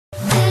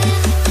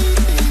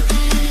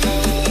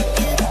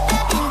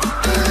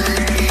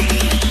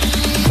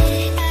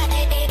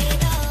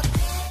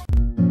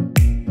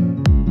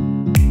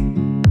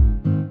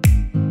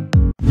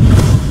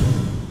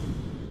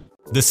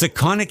The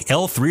Sekonic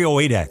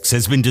L308X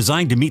has been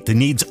designed to meet the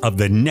needs of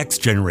the next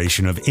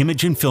generation of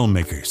image and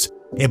filmmakers.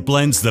 It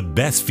blends the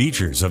best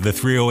features of the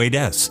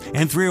 308S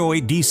and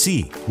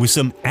 308DC with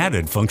some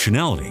added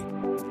functionality.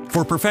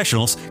 For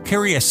professionals,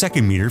 carry a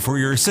second meter for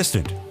your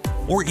assistant,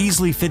 or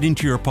easily fit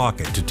into your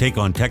pocket to take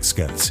on tech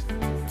scouts.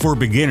 For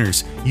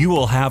beginners, you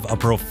will have a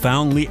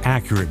profoundly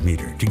accurate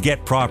meter to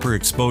get proper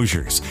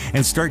exposures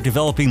and start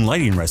developing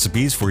lighting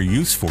recipes for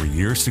use for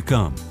years to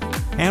come.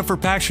 And for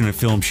passionate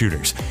film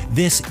shooters,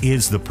 this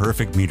is the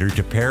perfect meter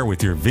to pair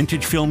with your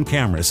vintage film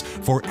cameras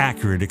for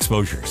accurate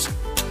exposures.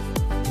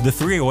 The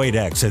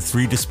 308X has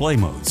 3 display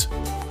modes: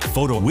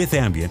 photo with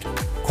ambient,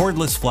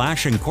 cordless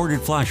flash and corded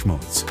flash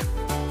modes.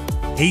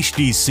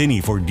 HD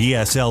Cine for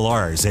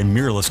DSLRs and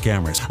mirrorless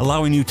cameras,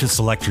 allowing you to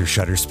select your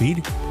shutter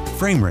speed,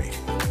 frame rate,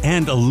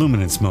 and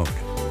Illuminance mode.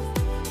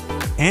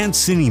 And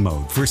Cine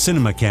mode for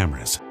cinema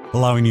cameras,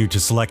 allowing you to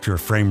select your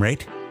frame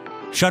rate,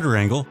 shutter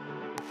angle,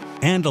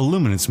 and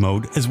Illuminance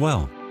mode as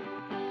well.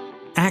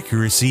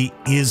 Accuracy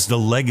is the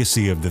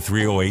legacy of the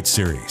 308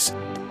 series.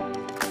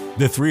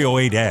 The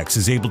 308X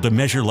is able to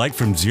measure light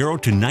from 0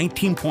 to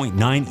 19.9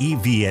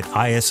 EV at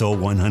ISO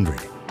 100.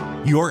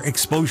 Your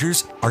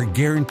exposures are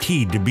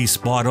guaranteed to be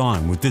spot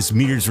on with this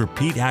meter's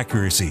repeat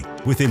accuracy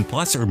within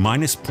plus or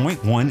minus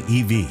 0.1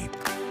 EV.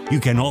 You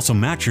can also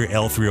match your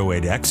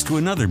L308X to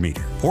another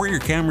meter or your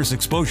camera's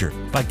exposure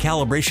by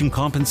calibration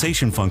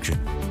compensation function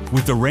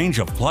with the range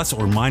of plus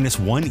or minus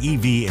 1 EV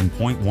in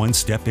 0.1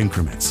 step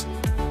increments.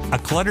 A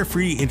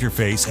clutter-free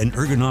interface and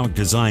ergonomic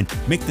design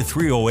make the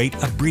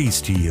 308 a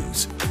breeze to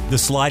use. The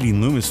sliding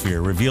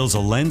Lumisphere reveals a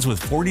lens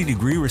with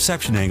 40-degree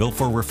reception angle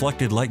for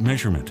reflected light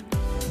measurement.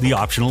 The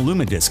optional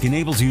Lumidisc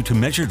enables you to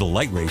measure the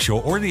light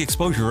ratio or the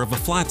exposure of a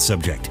flat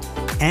subject.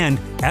 And,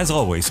 as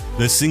always,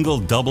 the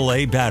single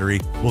AA battery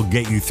will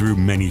get you through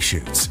many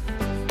shoots.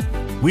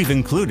 We've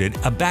included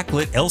a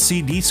backlit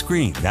LCD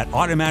screen that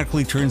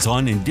automatically turns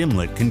on in dim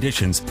lit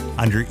conditions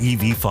under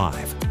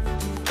EV5.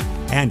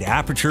 And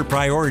aperture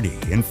priority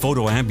in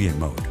photo ambient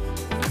mode.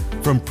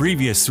 From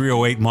previous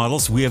 308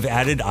 models, we have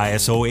added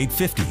ISO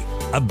 850,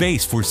 a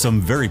base for some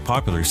very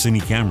popular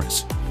cine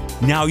cameras.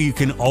 Now you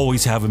can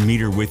always have a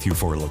meter with you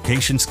for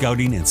location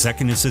scouting and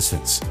second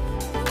assistance.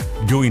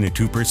 Doing a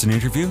 2-person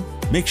interview?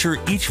 Make sure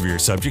each of your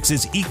subjects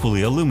is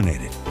equally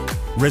illuminated.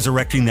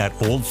 Resurrecting that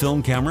old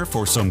film camera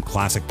for some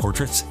classic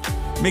portraits?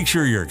 Make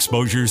sure your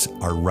exposures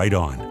are right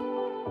on.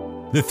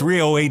 The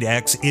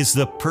 308X is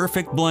the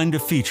perfect blend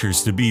of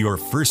features to be your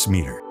first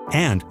meter,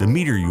 and the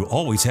meter you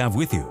always have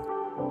with you.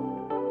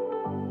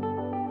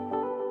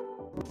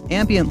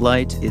 Ambient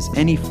light is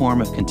any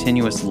form of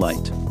continuous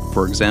light.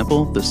 For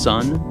example, the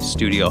sun,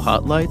 studio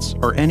hot lights,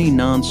 or any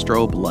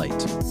non-strobe light.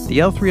 The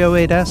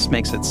L308S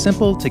makes it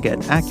simple to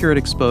get accurate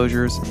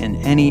exposures in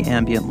any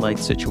ambient light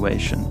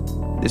situation.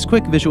 This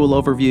quick visual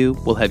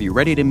overview will have you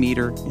ready to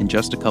meter in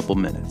just a couple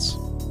minutes.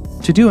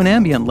 To do an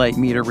ambient light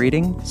meter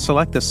reading,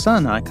 select the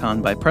sun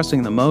icon by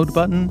pressing the mode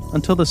button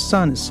until the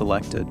sun is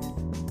selected.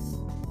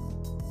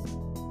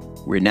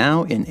 We're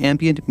now in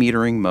ambient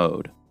metering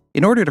mode.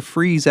 In order to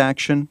freeze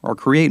action or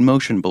create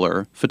motion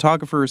blur,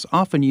 photographers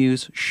often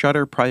use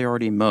shutter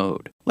priority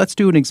mode. Let's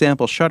do an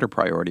example shutter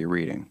priority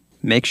reading.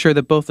 Make sure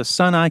that both the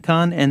sun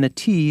icon and the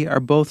T are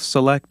both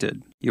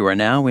selected. You are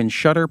now in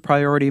shutter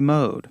priority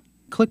mode.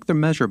 Click the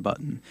measure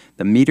button.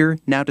 The meter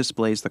now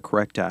displays the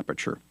correct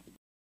aperture.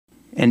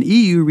 An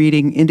EU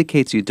reading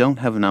indicates you don't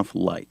have enough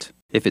light.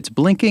 If it's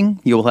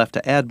blinking, you will have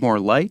to add more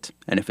light,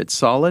 and if it's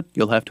solid,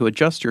 you'll have to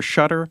adjust your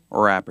shutter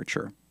or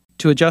aperture.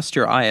 To adjust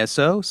your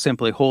ISO,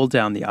 simply hold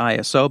down the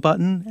ISO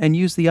button and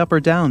use the up or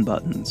down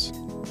buttons.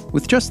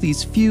 With just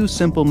these few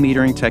simple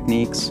metering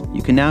techniques,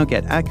 you can now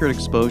get accurate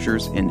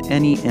exposures in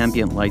any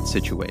ambient light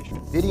situation.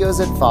 Videos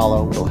that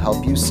follow will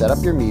help you set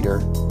up your meter,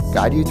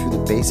 guide you through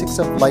the basics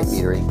of light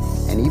metering,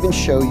 and even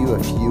show you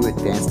a few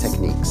advanced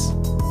techniques.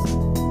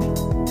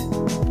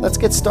 Let's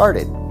get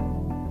started.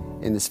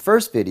 In this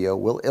first video,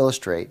 we'll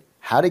illustrate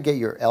how to get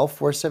your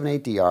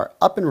L478DR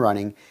up and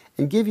running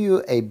and give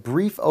you a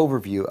brief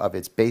overview of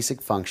its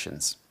basic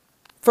functions.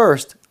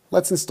 First,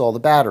 let's install the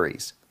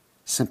batteries.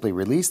 Simply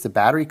release the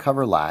battery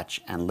cover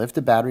latch and lift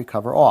the battery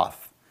cover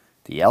off.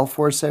 The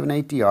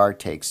L478DR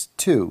takes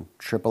 2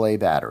 AAA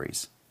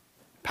batteries.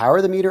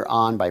 Power the meter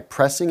on by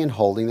pressing and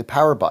holding the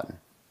power button.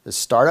 The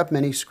startup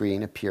menu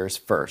screen appears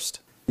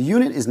first. The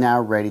unit is now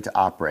ready to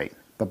operate,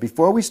 but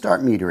before we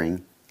start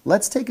metering,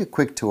 let's take a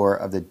quick tour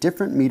of the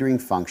different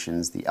metering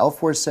functions the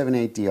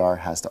L478DR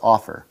has to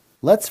offer.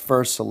 Let's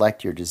first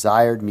select your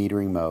desired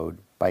metering mode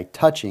by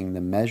touching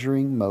the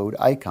measuring mode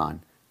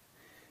icon.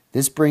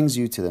 This brings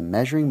you to the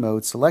measuring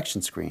mode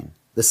selection screen.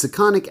 The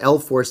Sekonic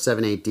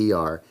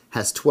L478DR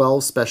has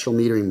 12 special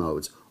metering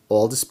modes,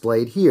 all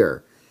displayed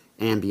here: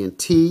 Ambient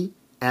T,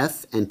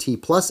 F and T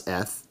plus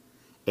F,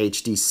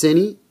 HD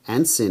Cine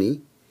and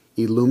Cine,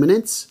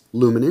 Illuminance,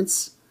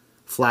 Luminance,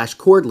 Flash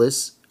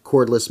Cordless,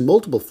 Cordless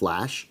Multiple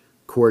Flash,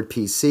 Cord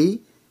PC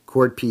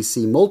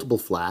Multiple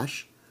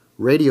Flash,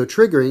 Radio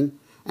Triggering,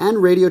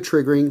 and Radio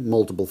Triggering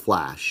Multiple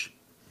Flash.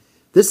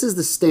 This is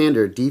the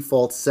standard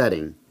default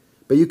setting,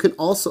 but you can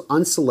also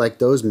unselect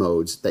those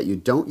modes that you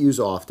don't use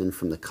often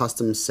from the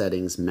Custom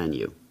Settings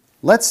menu.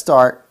 Let's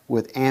start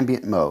with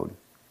Ambient mode.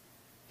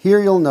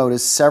 Here you'll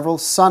notice several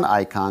sun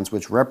icons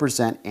which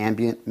represent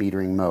ambient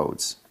metering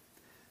modes.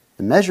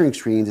 The measuring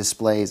screen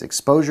displays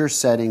exposure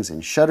settings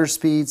in shutter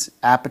speeds,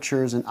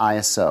 apertures, and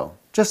ISO,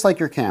 just like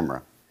your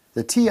camera.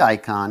 The T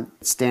icon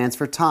stands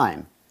for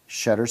time,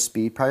 shutter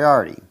speed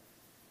priority.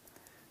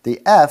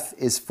 The F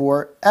is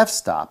for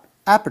f-stop,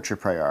 aperture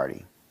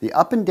priority. The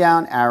up and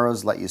down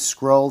arrows let you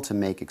scroll to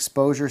make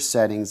exposure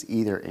settings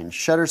either in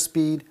shutter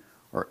speed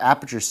or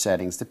aperture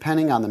settings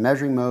depending on the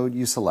measuring mode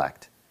you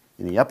select.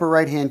 In the upper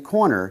right hand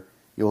corner,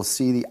 you'll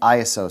see the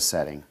ISO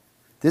setting.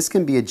 This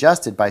can be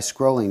adjusted by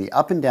scrolling the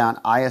up and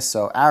down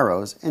ISO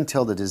arrows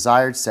until the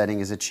desired setting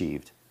is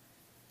achieved.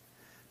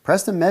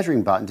 Press the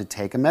measuring button to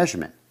take a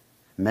measurement.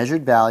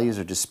 Measured values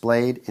are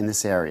displayed in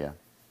this area.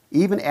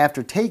 Even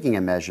after taking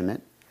a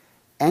measurement,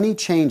 any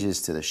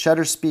changes to the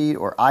shutter speed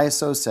or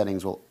ISO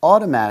settings will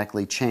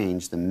automatically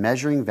change the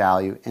measuring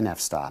value in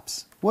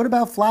f-stops. What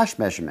about flash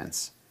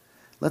measurements?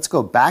 Let's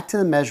go back to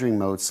the measuring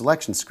mode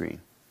selection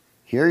screen.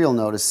 Here you'll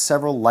notice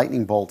several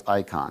lightning bolt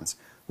icons,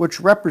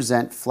 which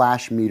represent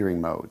flash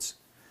metering modes.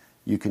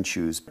 You can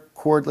choose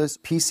cordless,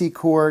 PC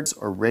cords,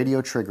 or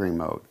radio triggering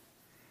mode.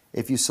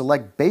 If you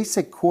select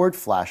basic cord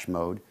flash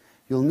mode,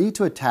 you'll need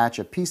to attach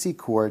a PC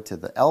cord to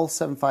the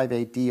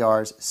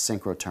L758DR's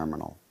synchro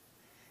terminal.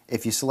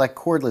 If you select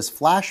cordless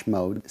flash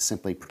mode,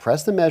 simply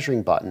press the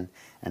measuring button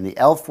and the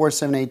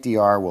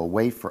L478DR will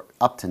wait for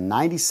up to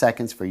 90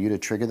 seconds for you to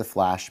trigger the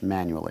flash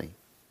manually.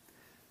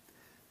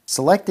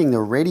 Selecting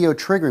the radio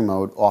triggering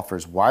mode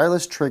offers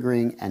wireless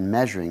triggering and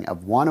measuring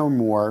of one or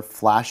more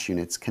flash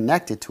units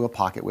connected to a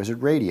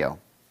PocketWizard radio.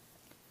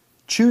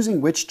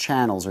 Choosing which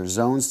channels or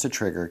zones to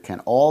trigger can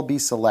all be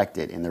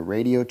selected in the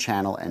radio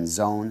channel and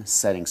zone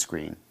setting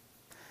screen.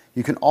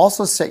 You can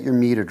also set your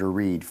meter to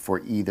read for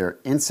either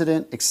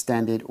incident,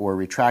 extended, or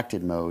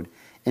retracted mode,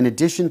 in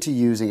addition to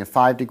using a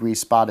 5-degree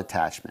spot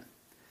attachment.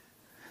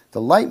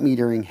 The light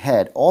metering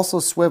head also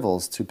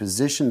swivels to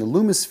position the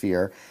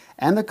Lumisphere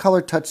and the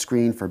color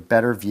touchscreen for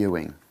better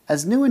viewing.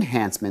 As new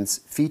enhancements,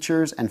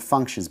 features, and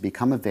functions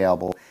become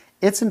available,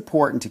 it's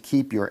important to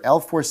keep your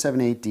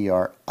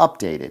L478DR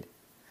updated.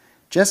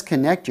 Just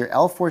connect your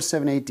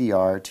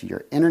L478DR to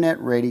your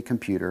internet-ready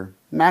computer,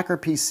 Mac or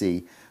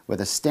PC, with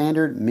a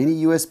standard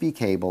mini USB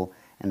cable,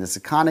 and the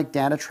Seconic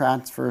data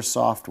transfer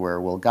software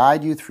will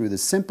guide you through the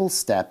simple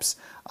steps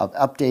of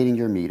updating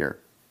your meter.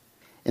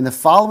 In the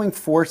following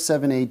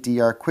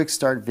 478DR Quick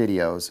Start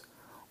videos,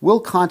 we'll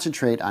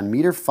concentrate on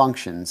meter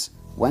functions,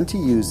 when to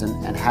use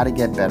them, and how to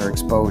get better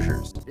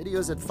exposures.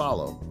 Videos that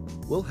follow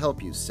will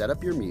help you set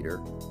up your meter,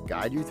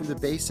 guide you through the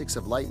basics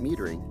of light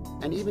metering,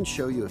 and even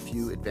show you a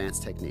few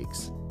advanced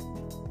techniques.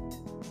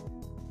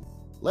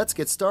 Let's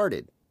get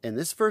started. In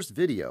this first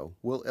video,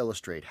 we'll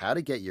illustrate how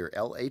to get your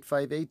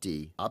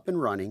L858D up and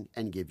running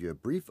and give you a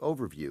brief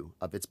overview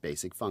of its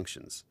basic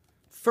functions.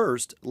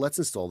 First, let's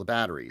install the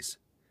batteries.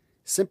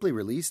 Simply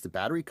release the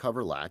battery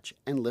cover latch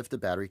and lift the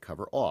battery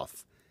cover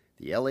off.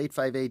 The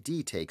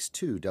L858D takes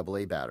 2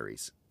 AA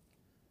batteries.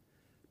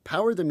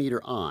 Power the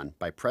meter on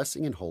by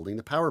pressing and holding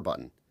the power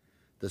button.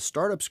 The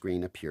startup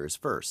screen appears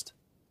first.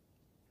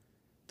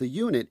 The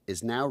unit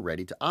is now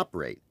ready to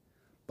operate,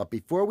 but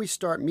before we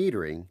start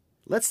metering,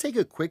 let's take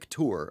a quick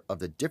tour of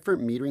the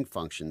different metering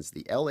functions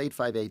the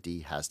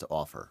L858D has to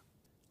offer.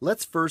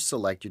 Let's first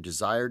select your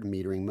desired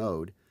metering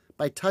mode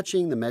by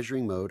touching the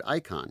measuring mode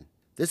icon.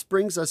 This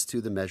brings us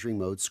to the measuring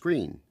mode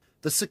screen.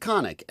 The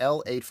Seconic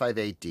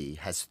L858D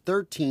has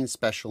 13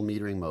 special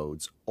metering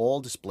modes, all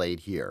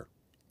displayed here.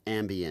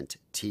 Ambient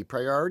T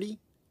priority,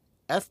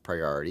 F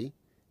priority,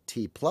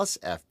 T plus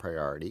F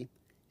priority,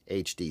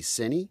 HD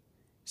Cine,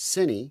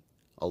 Cine,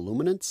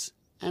 Illuminance,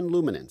 and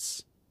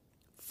Luminance.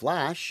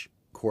 Flash,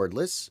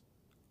 cordless,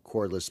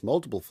 cordless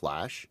multiple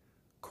flash,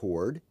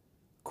 cord,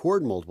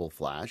 cord multiple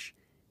flash,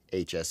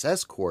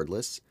 HSS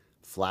cordless,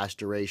 flash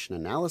duration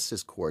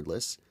analysis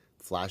cordless,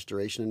 flash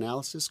duration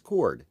analysis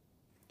cord.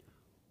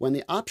 When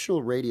the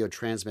optional radio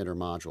transmitter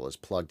module is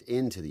plugged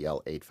into the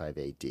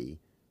L858D,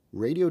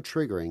 radio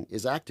triggering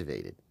is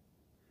activated.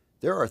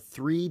 There are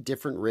 3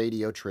 different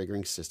radio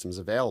triggering systems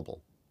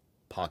available: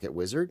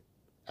 PocketWizard,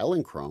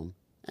 Elechrome,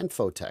 and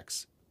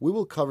Photex. We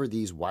will cover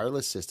these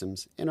wireless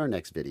systems in our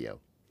next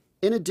video.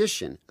 In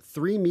addition,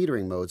 3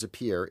 metering modes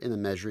appear in the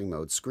measuring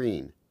mode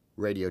screen: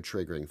 radio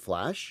triggering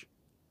flash,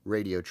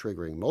 radio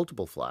triggering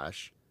multiple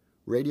flash,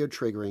 radio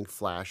triggering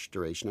flash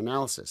duration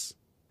analysis.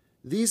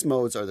 These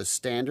modes are the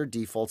standard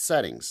default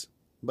settings,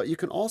 but you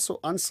can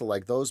also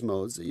unselect those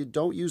modes that you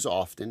don't use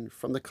often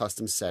from the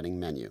custom setting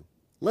menu.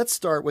 Let's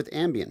start with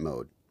ambient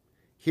mode.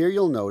 Here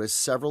you'll notice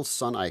several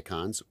sun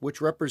icons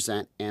which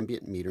represent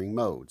ambient metering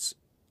modes.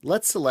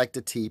 Let's select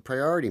a T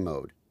priority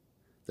mode.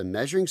 The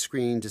measuring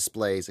screen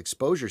displays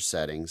exposure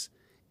settings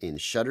in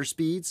shutter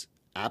speeds,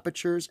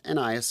 apertures, and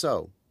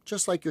ISO,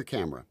 just like your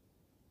camera.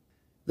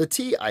 The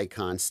T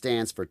icon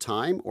stands for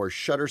time or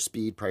shutter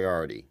speed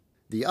priority.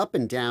 The up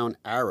and down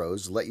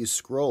arrows let you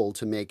scroll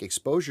to make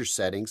exposure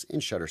settings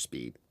in shutter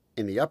speed.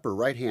 In the upper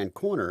right-hand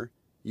corner,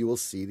 you will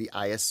see the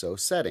ISO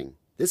setting.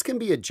 This can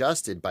be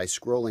adjusted by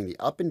scrolling the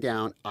up and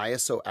down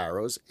ISO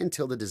arrows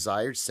until the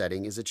desired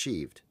setting is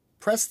achieved.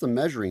 Press the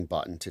measuring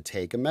button to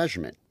take a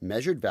measurement.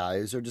 Measured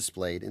values are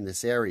displayed in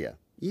this area.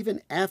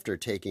 Even after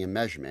taking a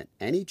measurement,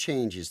 any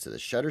changes to the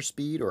shutter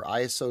speed or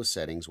ISO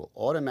settings will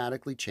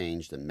automatically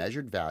change the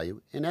measured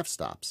value in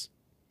f-stops.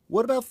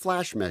 What about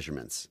flash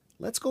measurements?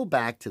 Let's go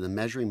back to the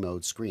measuring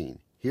mode screen.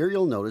 Here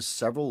you'll notice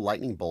several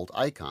lightning bolt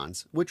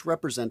icons which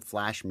represent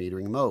flash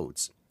metering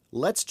modes.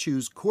 Let's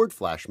choose cord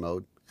flash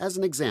mode as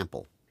an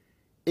example.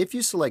 If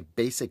you select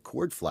basic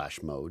cord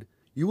flash mode,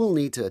 you will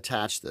need to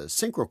attach the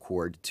synchro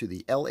cord to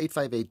the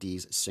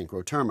L858D's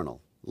synchro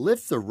terminal.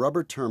 Lift the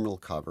rubber terminal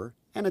cover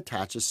and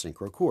attach a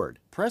synchro cord.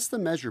 Press the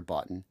measure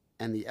button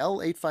and the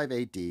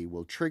L858D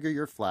will trigger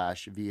your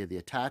flash via the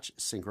attached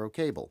synchro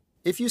cable.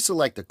 If you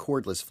select the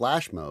cordless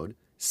flash mode,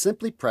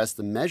 simply press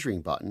the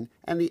measuring button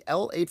and the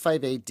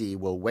L858D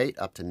will wait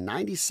up to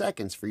 90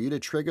 seconds for you to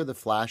trigger the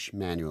flash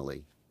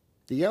manually.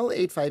 The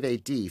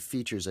L858D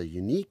features a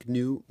unique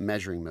new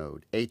measuring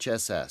mode,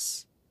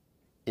 HSS.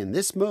 In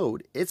this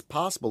mode, it's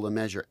possible to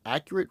measure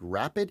accurate,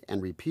 rapid,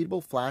 and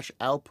repeatable flash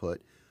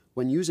output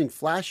when using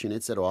flash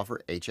units that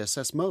offer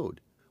HSS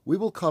mode. We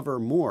will cover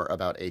more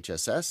about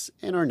HSS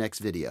in our next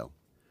video.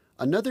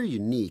 Another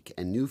unique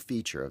and new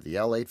feature of the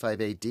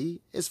L858D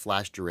is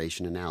flash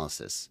duration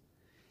analysis.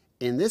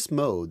 In this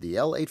mode, the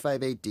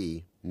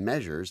L858D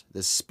measures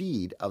the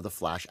speed of the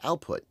flash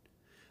output.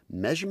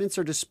 Measurements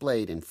are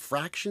displayed in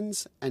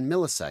fractions and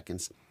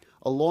milliseconds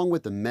along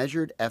with the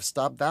measured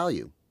f-stop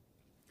value.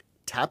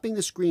 Tapping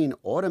the screen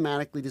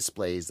automatically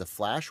displays the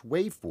flash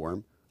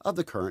waveform of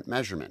the current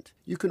measurement.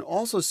 You can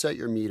also set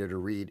your meter to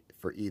read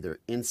for either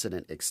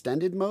incident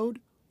extended mode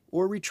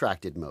or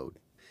retracted mode.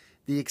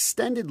 The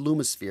extended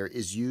lumisphere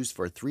is used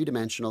for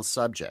three-dimensional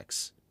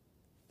subjects.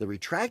 The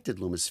retracted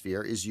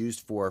lumisphere is used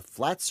for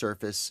flat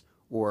surface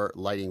or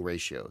lighting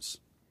ratios.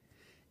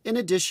 In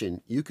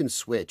addition, you can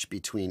switch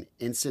between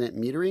incident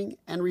metering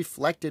and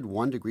reflected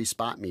 1-degree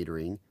spot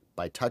metering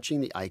by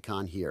touching the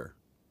icon here.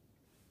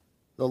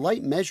 The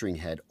light measuring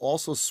head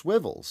also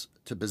swivels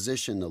to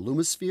position the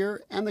lumisphere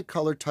and the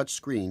color touch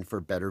screen for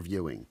better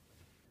viewing.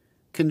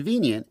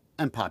 Convenient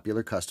and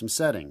popular custom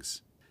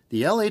settings.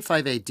 The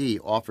L858D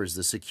offers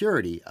the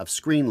security of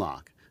screen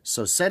lock,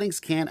 so settings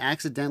can't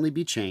accidentally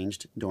be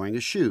changed during a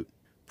shoot.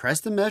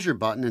 Press the measure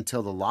button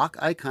until the lock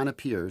icon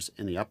appears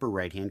in the upper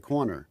right-hand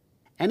corner.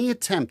 Any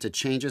attempt to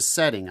change a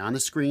setting on the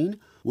screen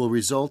will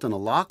result in a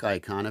lock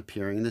icon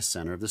appearing in the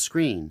center of the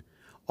screen.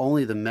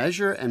 Only the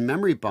measure and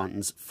memory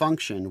buttons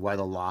function while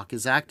the lock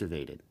is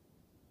activated.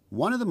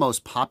 One of the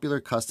most popular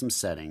custom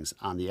settings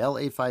on the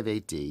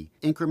L858D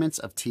increments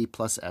of T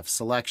plus F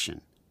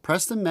selection.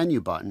 Press the menu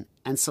button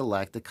and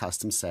select the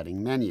custom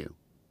setting menu.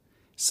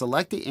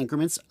 Select the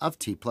increments of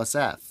T plus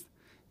F.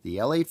 The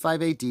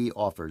L858D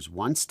offers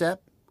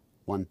 1-step,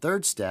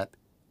 1/3 step,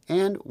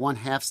 and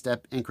 1/2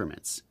 step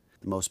increments.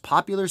 The most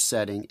popular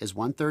setting is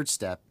 1/3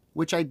 step,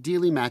 which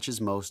ideally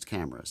matches most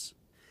cameras.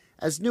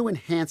 As new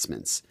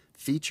enhancements,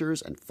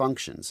 features, and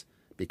functions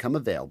become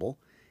available,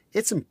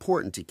 it's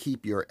important to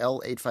keep your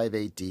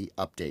L858D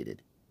updated.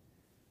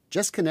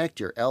 Just connect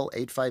your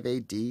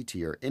L858D to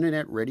your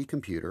internet-ready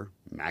computer,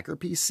 Mac or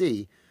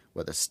PC,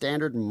 with a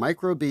standard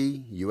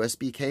micro-B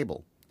USB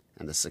cable,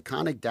 and the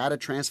Seconic data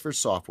transfer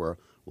software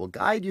will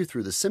guide you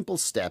through the simple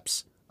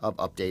steps of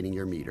updating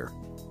your meter.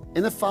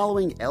 In the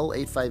following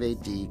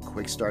L858D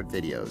Quick Start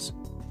videos,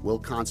 we'll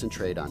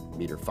concentrate on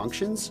meter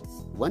functions,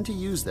 when to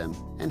use them,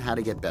 and how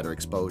to get better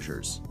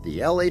exposures.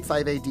 The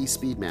L858D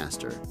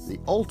Speedmaster, the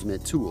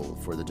ultimate tool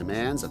for the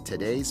demands of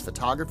today's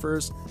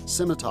photographers,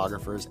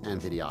 cinematographers,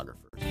 and videographers.